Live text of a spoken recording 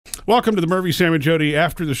Welcome to the Murphy, Sam, and Jody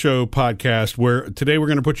After the Show podcast, where today we're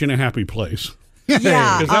going to put you in a happy place.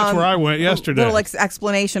 Yeah, because that's where I went yesterday. Little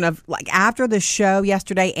explanation of after the show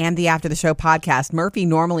yesterday and the After the Show podcast. Murphy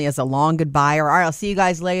normally is a long goodbye, or all right, I'll see you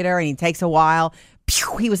guys later, and he takes a while.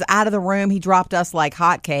 Pew, he was out of the room. He dropped us like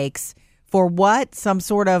hotcakes for what? Some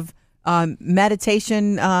sort of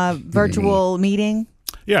meditation virtual meeting?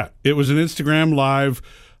 Yeah, it was an Instagram live.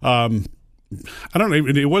 I don't know.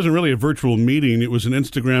 It wasn't really a virtual meeting. It was an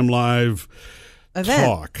Instagram live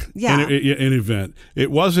talk. Yeah. An event.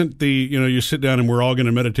 It wasn't the, you sit down and we're all going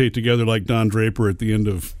to meditate together like Don Draper at the end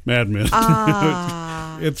of Mad Men.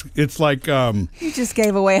 It's like... you just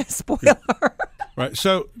gave away a spoiler. Right.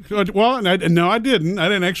 So, well, no, I didn't. I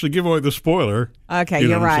didn't actually give away the spoiler. Okay,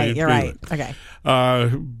 you're right. You're right. Okay.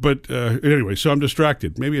 But anyway, so I'm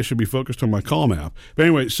distracted. Maybe I should be focused on my Calm app. But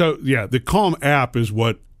anyway, so yeah, the Calm app is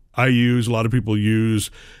what I use, a lot of people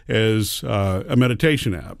use as a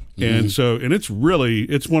meditation app. Mm-hmm. And it's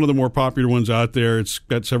one of the more popular ones out there. It's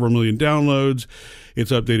got several million downloads.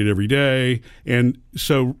 It's updated every day. And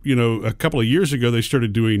so, a couple of years ago, they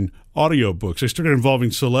started doing audiobooks. They started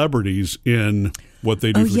involving celebrities in what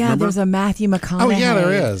they do. Oh, yeah, there's a Matthew McConaughey. Oh, yeah,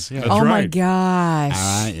 there is. Yeah. Oh, right. my gosh.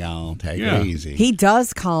 All right, y'all, take it easy. He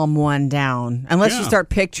does calm one down, unless you start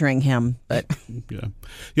picturing him. But yeah.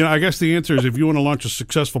 I guess the answer is if you want to launch a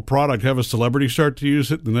successful product, have a celebrity start to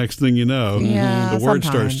use it, the next thing you know, the word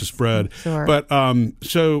starts to spread. Sure. But I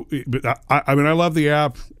love the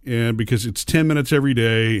app because it's 10 minutes every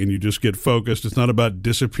day and you just get focused. It's not about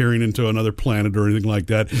disappearing into another planet or anything like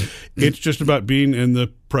that. It's just about being in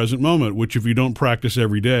the present moment, which if you don't practice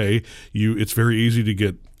every day, it's very easy to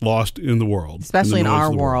get lost in the world. Especially in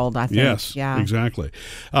our world, I think. Yes, yeah. Exactly.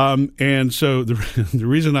 And so the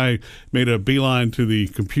reason I made a beeline to the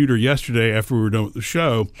computer yesterday after we were done with the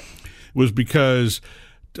show was because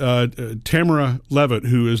Tamara Levitt,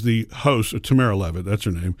 who is the host, Tamara Levitt, that's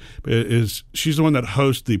her name, she's the one that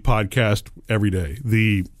hosts the podcast every day,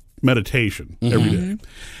 the meditation every day.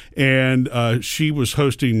 And she was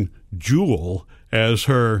hosting Jewel as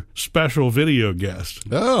her special video guest.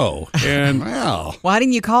 Oh, and wow. Why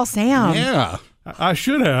didn't you call Sam? Yeah. I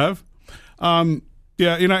should have.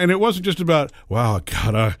 Yeah, and it wasn't just about, wow,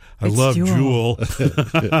 God, I love Jewel.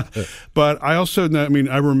 But I also,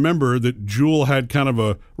 I remember that Jewel had kind of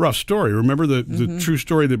a rough story. Remember the true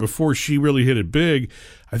story that before she really hit it big,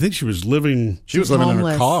 I think she was living... She was living homeless.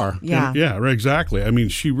 in her car. Yeah. Yeah, right, exactly.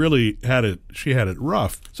 She really had it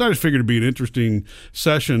rough. So I just figured it'd be an interesting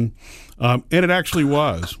session, and it actually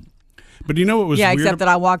was. But you know what was weird? Except that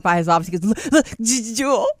I walked by his office. He goes, look,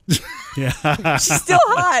 Jewel. Yeah. She's still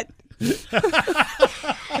hot.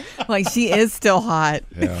 Like, she is still hot.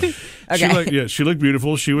 Yeah. Okay. She looked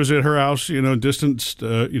beautiful. She was at her house, distanced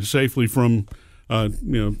safely from, her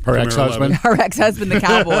ex-husband. Her ex-husband, the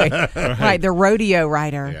cowboy. Right, the rodeo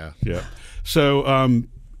rider. Yeah. Yeah. So,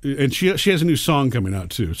 and she has a new song coming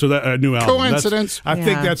out too. So that a new album. Coincidence? I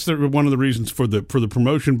think that's one of the reasons for the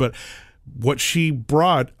promotion. But what she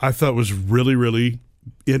brought, I thought was really, really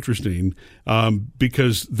interesting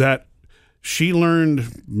because she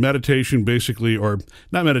learned meditation basically, or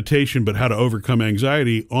not meditation, but how to overcome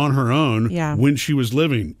anxiety on her own when she was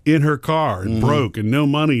living in her car and broke and no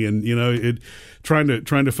money and, trying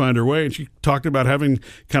to find her way. And she talked about having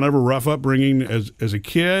kind of a rough upbringing as a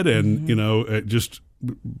kid and, just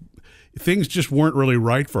things just weren't really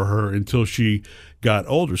right for her until she got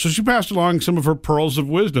older. So she passed along some of her pearls of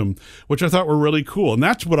wisdom, which I thought were really cool. And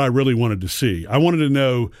that's what I really wanted to see. I wanted to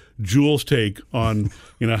know Jewel's take on,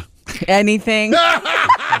 anything.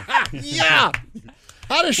 Yeah.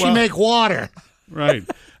 How does she make water? Right.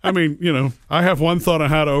 I have one thought on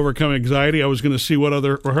how to overcome anxiety. I was going to see what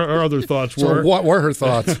her other thoughts were. So what were her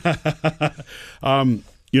thoughts?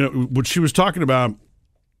 What she was talking about,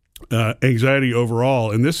 anxiety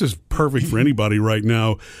overall, and this is perfect for anybody right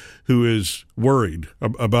now who is worried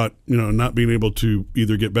about, not being able to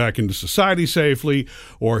either get back into society safely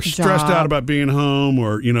or stressed out about being home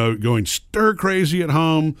or, going stir crazy at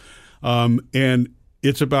home. And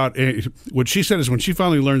it's about what she said is when she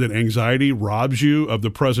finally learned that anxiety robs you of the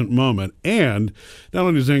present moment. And not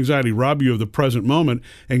only does anxiety rob you of the present moment,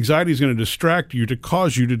 anxiety is going to distract you to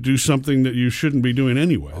cause you to do something that you shouldn't be doing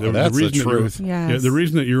anyway. That's the truth. Yes. The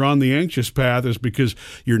reason that you're on the anxious path is because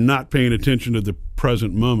you're not paying attention to the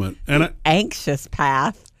present moment. And anxious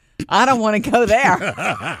path? I don't want to go there.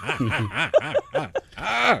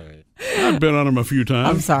 I've been on them a few times.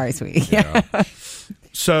 I'm sorry, sweetie. Yeah.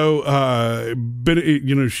 So, but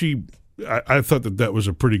I thought that was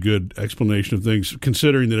a pretty good explanation of things,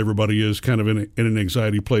 considering that everybody is kind of in an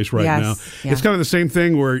anxiety place right now. Yeah. It's kind of the same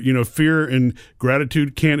thing where, fear and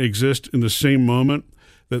gratitude can't exist in the same moment.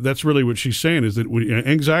 That's really what she's saying, is that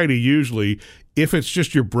anxiety usually, if it's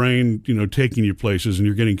just your brain, taking you places and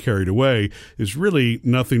you're getting carried away, is really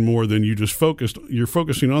nothing more than you're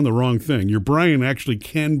focusing on the wrong thing. Your brain actually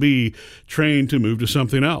can be trained to move to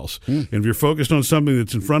something else. And if you're focused on something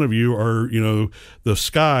that's in front of you, or, the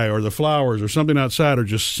sky or the flowers or something outside, or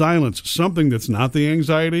just silence, something that's not the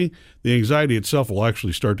anxiety itself will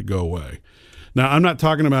actually start to go away. Now, I'm not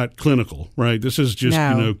talking about clinical, right? This is just,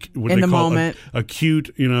 what in they the call moment. Acute,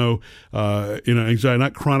 anxiety,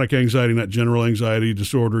 not chronic anxiety, not general anxiety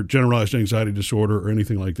disorder, generalized anxiety disorder, or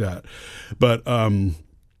anything like that. But I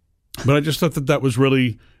just thought that was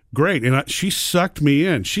really great. And she sucked me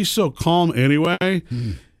in. She's so calm anyway.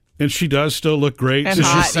 And she does still look great. And Did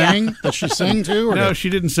she hot, sing? Did she sing too? Or No,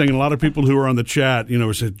 she didn't sing. And a lot of people who were on the chat,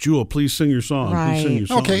 said, "Jewel, please sing your song. Please sing your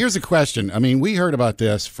song." Okay, here's a question. I mean, we heard about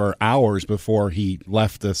this for hours before he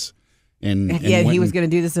left us. He was going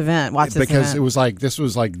to do this event. Watch this because event. this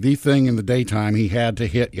was like the thing in the daytime he had to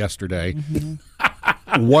hit yesterday.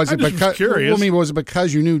 Was it because? Curious. Was it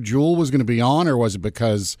because you knew Jewel was going to be on, or was it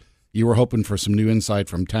because you were hoping for some new insight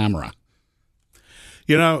from Tamara?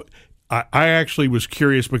 I actually was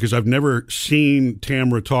curious because I've never seen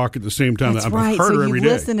Tamara talk at the same time. That's I've right. heard So her you every day.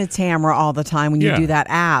 listen to Tamara all the time when you do that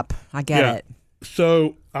app. I get it.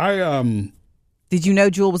 So I Did you know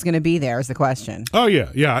Jewel was going to be there? Is the question. Oh yeah.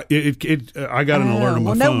 I got an alert on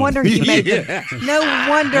my phone. No wonder you made no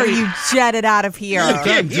wonder you jetted out of here.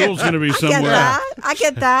 Jewel's going to be somewhere. I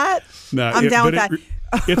get that. No, I'm down with that.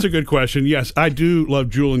 It's a good question. Yes, I do love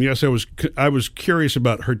Jewel, and yes, I was curious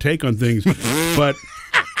about her take on things, but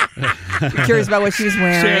Curious about what she was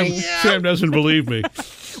wearing. Sam doesn't believe me.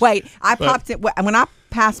 Wait, popped it when I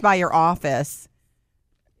passed by your office.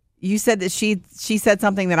 You said that she said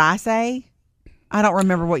something that I say. I don't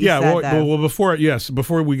remember what you said. Well,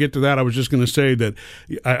 before we get to that, I was just going to say that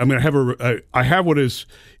I have what is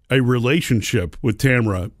a relationship with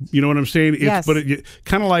Tamara. You know what I'm saying? Yes. But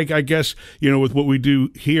kind of like, I guess, with what we do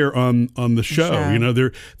here on the show.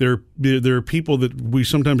 There are people that we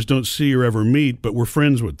sometimes don't see or ever meet, but we're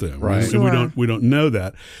friends with them. Right. And we don't know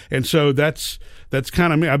that. And so that's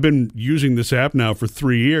kind of me. I've been using this app now for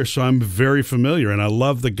 3 years, so I'm very familiar, and I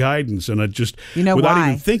love the guidance. And I just, without why?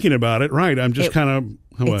 even thinking about it, right? I'm just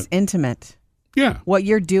It's intimate. Yeah.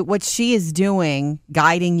 What she is doing,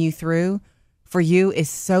 guiding you through, for you is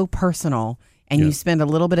so personal, and you spend a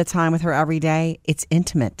little bit of time with her every day. It's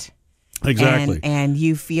intimate. Exactly. And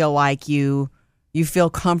you feel like you feel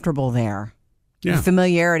comfortable there. Yeah. The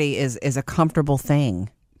familiarity is a comfortable thing.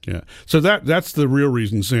 Yeah. So that's the real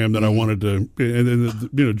reason, Sam, that I wanted to,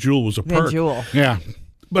 and Jewel was a perk. Jewel. Yeah.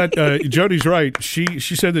 But Jody's right. She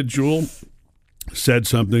said that Jewel said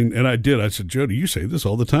something, and I did. I said, Jody, you say this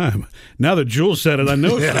all the time. Now that Jewel said it, I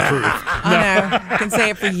know it's the truth. I know. I can say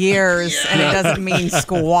it for years, and it doesn't mean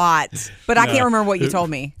squat. But I can't remember what you told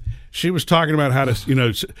me. She was talking about how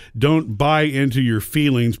to, don't buy into your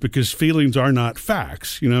feelings, because feelings are not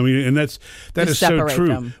facts. And that is so true.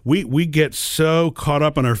 Them. We get so caught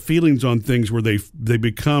up on our feelings on things where they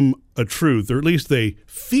become a truth, or at least they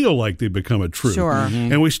feel like they become a truth. Sure.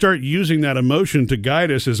 Mm-hmm. And we start using that emotion to guide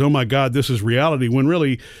us as, oh my God, this is reality, when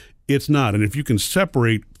really it's not. And if you can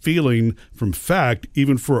separate feeling from fact,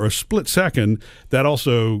 even for a split second, that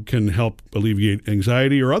also can help alleviate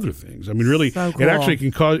anxiety or other things. I mean, really, so cool. It actually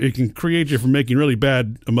can create you from making really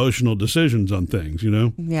bad emotional decisions on things,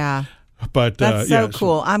 Yeah. But that's so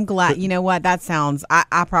cool. I'm glad. You know what? That sounds,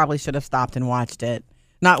 I probably should have stopped and watched it.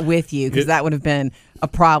 Not with you, because that would have been a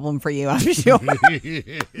problem for you, I'm sure.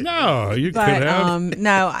 No, you but, could have.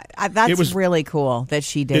 No, that's really cool that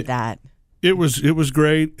she did that. It was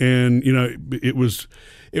great, and it was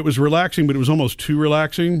relaxing, but it was almost too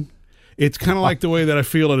relaxing. It's kind of like the way that I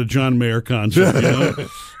feel at a John Mayer concert.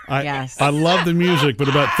 Yes. I love the music, but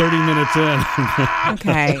about 30 minutes in,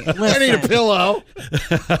 okay, listen. I need a pillow.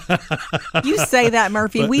 You say that,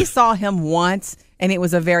 Murphy. We saw him once, and it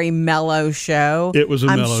was a very mellow show. It was a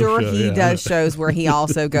mellow show. I'm sure he does shows where he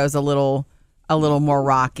also goes a little more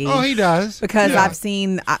rocky. Oh, he does. Because I've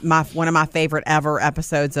seen one of my favorite ever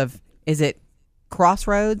episodes of, is it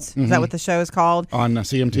Crossroads? Is that what the show is called? On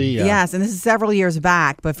CMT, yeah. Yes, and this is several years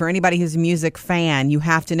back, but for anybody who's a music fan, you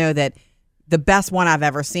have to know that the best one I've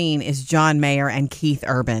ever seen is John Mayer and Keith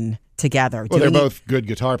Urban together. Well, they're both good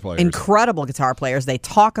guitar players. Incredible guitar players. They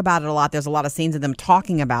talk about it a lot. There's a lot of scenes of them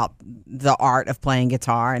talking about the art of playing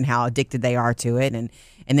guitar and how addicted they are to it, and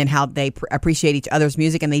then how they appreciate each other's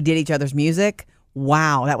music, and they did each other's music.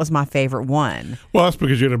 Wow, that was my favorite one. Well, that's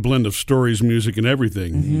because you had a blend of stories, music, and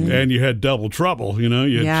everything, and you had Double Trouble. You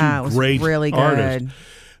had two great really artists. good.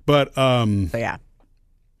 But So yeah.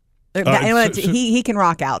 He can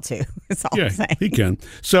rock out too. That's all I'm saying. He can.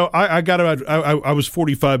 So I got about. I was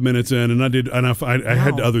 45 minutes in, and I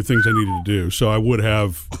had other things I needed to do. So I would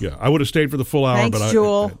have. Yeah, I would have stayed for the full hour. Thanks, but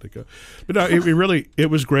Jewel. I had to go. But no, it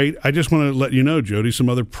was great. I just want to let you know, Jody, some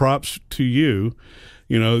other props to you.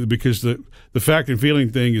 Because the fact and feeling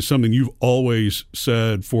thing is something you've always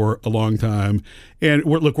said for a long time. And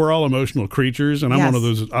we're all emotional creatures, and I'm one of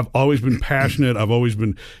those. I've always been passionate. I've always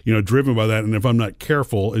been, driven by that. And if I'm not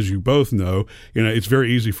careful, as you both know, it's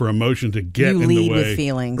very easy for emotion to get in the way. You lead with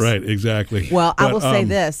feelings. Right, exactly. Well, I will say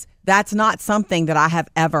this. That's not something that I have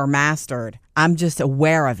ever mastered. I'm just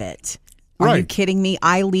aware of it. Are you kidding me?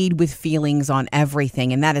 I lead with feelings on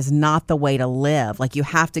everything, and that is not the way to live. Like, you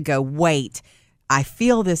have to go, wait, I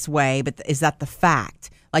feel this way, but is that the fact?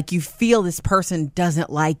 Like, you feel this person doesn't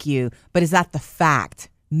like you, but is that the fact?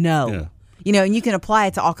 No. Yeah. And you can apply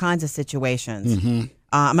it to all kinds of situations. Mm-hmm.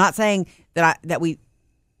 I'm not saying that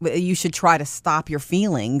you should try to stop your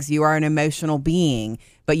feelings. You are an emotional being,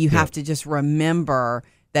 but you have to just remember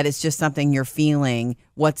that it's just something you're feeling.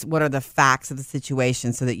 What are the facts of the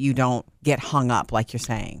situation so that you don't get hung up, like you're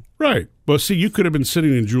saying. Right. Well, see, you could have been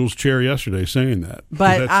sitting in Jewel's chair yesterday saying that.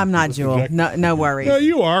 But I'm not Jewel. Exactly. No worries. Yeah,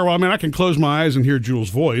 you are. Well, I mean, I can close my eyes and hear Jewel's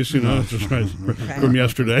voice, just from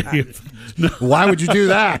yesterday. Why would you do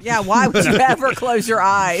that? Yeah, why would you ever close your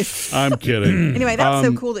eyes? I'm kidding. Anyway, that's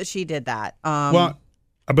so cool that she did that. But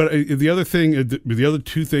the other thing, the other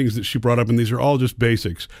two things that she brought up, and these are all just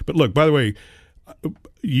basics. But look, by the way,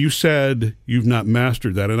 you said you've not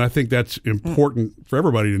mastered that, and I think that's important for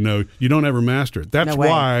everybody to know. You don't ever master it. That's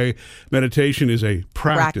why meditation is a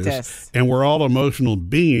practice, and we're all emotional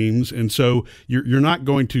beings, and so you're not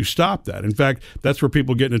going to stop that. In fact, that's where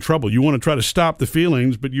people get into trouble. You want to try to stop the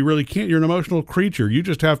feelings, but you really can't. You're an emotional creature. You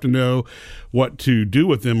just have to know what to do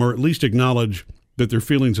with them, or at least acknowledge that they're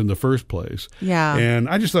feelings in the first place. Yeah. And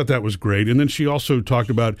I just thought that was great. And then she also talked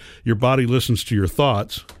about your body listens to your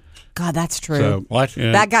thoughts. God, that's true. So, what?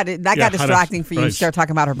 That got distracting for you to start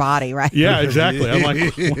talking about her body, right? Yeah, exactly. I'm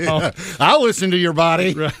like, well, I'll listen to your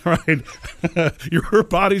body. Right. Your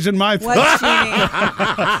body's in my What's she mean?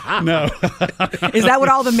 No. Is that what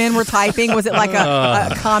all the men were typing? Was it like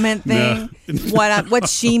a comment thing? No. What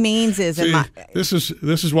she means is this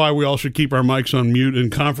is why we all should keep our mics on mute in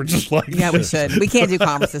conferences like this. Yeah, we should. We can't do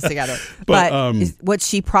conferences together. But what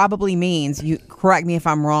she probably means, you correct me if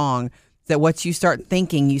I'm wrong, that what you start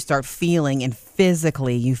thinking, you start feeling, and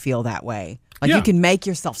physically you feel that way. Like you can make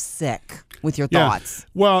yourself sick with your thoughts.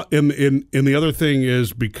 Well, and the other thing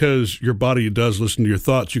is, because your body does listen to your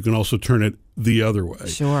thoughts, you can also turn it the other way.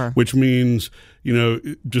 Sure. Which means,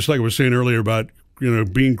 just like I was saying earlier about,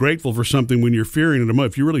 being grateful for something when you're fearing it.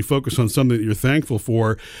 If you really focus on something that you're thankful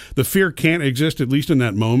for, the fear can't exist, at least in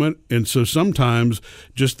that moment. And so sometimes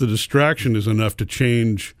just the distraction is enough to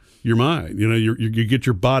change your mind. You get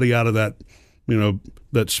your body out of that,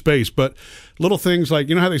 that space. But little things like,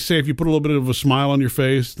 how they say if you put a little bit of a smile on your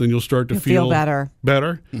face, then you'll start to feel better.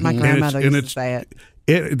 My grandmother used to say it.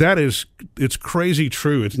 It's crazy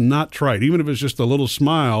true. It's not trite. Even if it's just a little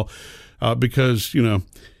smile, because,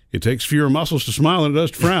 it takes fewer muscles to smile than it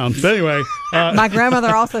does to frown. But anyway. My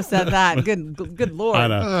grandmother also said that. Good Lord. I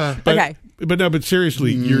know. Okay. But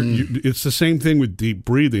seriously, it's the same thing with deep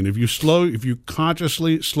breathing. If you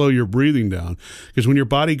consciously slow your breathing down, because when your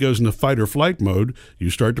body goes into fight or flight mode, you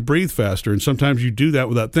start to breathe faster. And sometimes you do that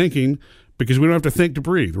without thinking, because we don't have to think to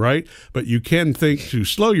breathe, right? But you can think to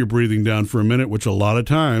slow your breathing down for a minute, which a lot of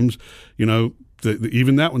times,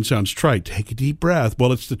 even that one sounds trite. Take a deep breath.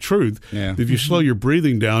 Well, it's the truth. Yeah. If you slow your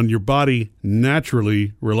breathing down, your body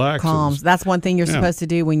naturally relaxes. Calms. That's one thing you're supposed to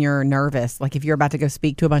do when you're nervous. Like if you're about to go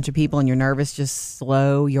speak to a bunch of people and you're nervous, just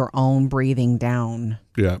slow your own breathing down.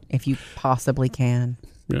 Yeah. If you possibly can.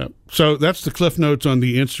 Yeah. So that's the Cliff Notes on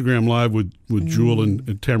the Instagram Live with Jewel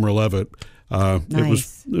and Tamara Levitt.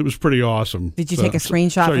 Nice. It was pretty awesome. Did you take a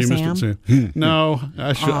screenshot for Sam? No,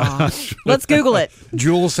 I should. Let's Google it.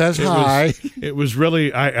 Jewel says hi. It was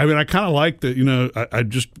really. I kind of liked that. I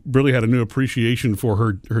just really had a new appreciation for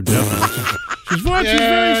her demo. She's very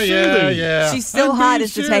soothing. Yeah. She's still hot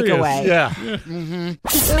as the takeaway. Yeah.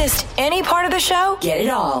 Missed any part of the show? Get it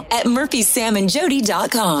all at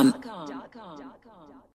murphysamandjody.com.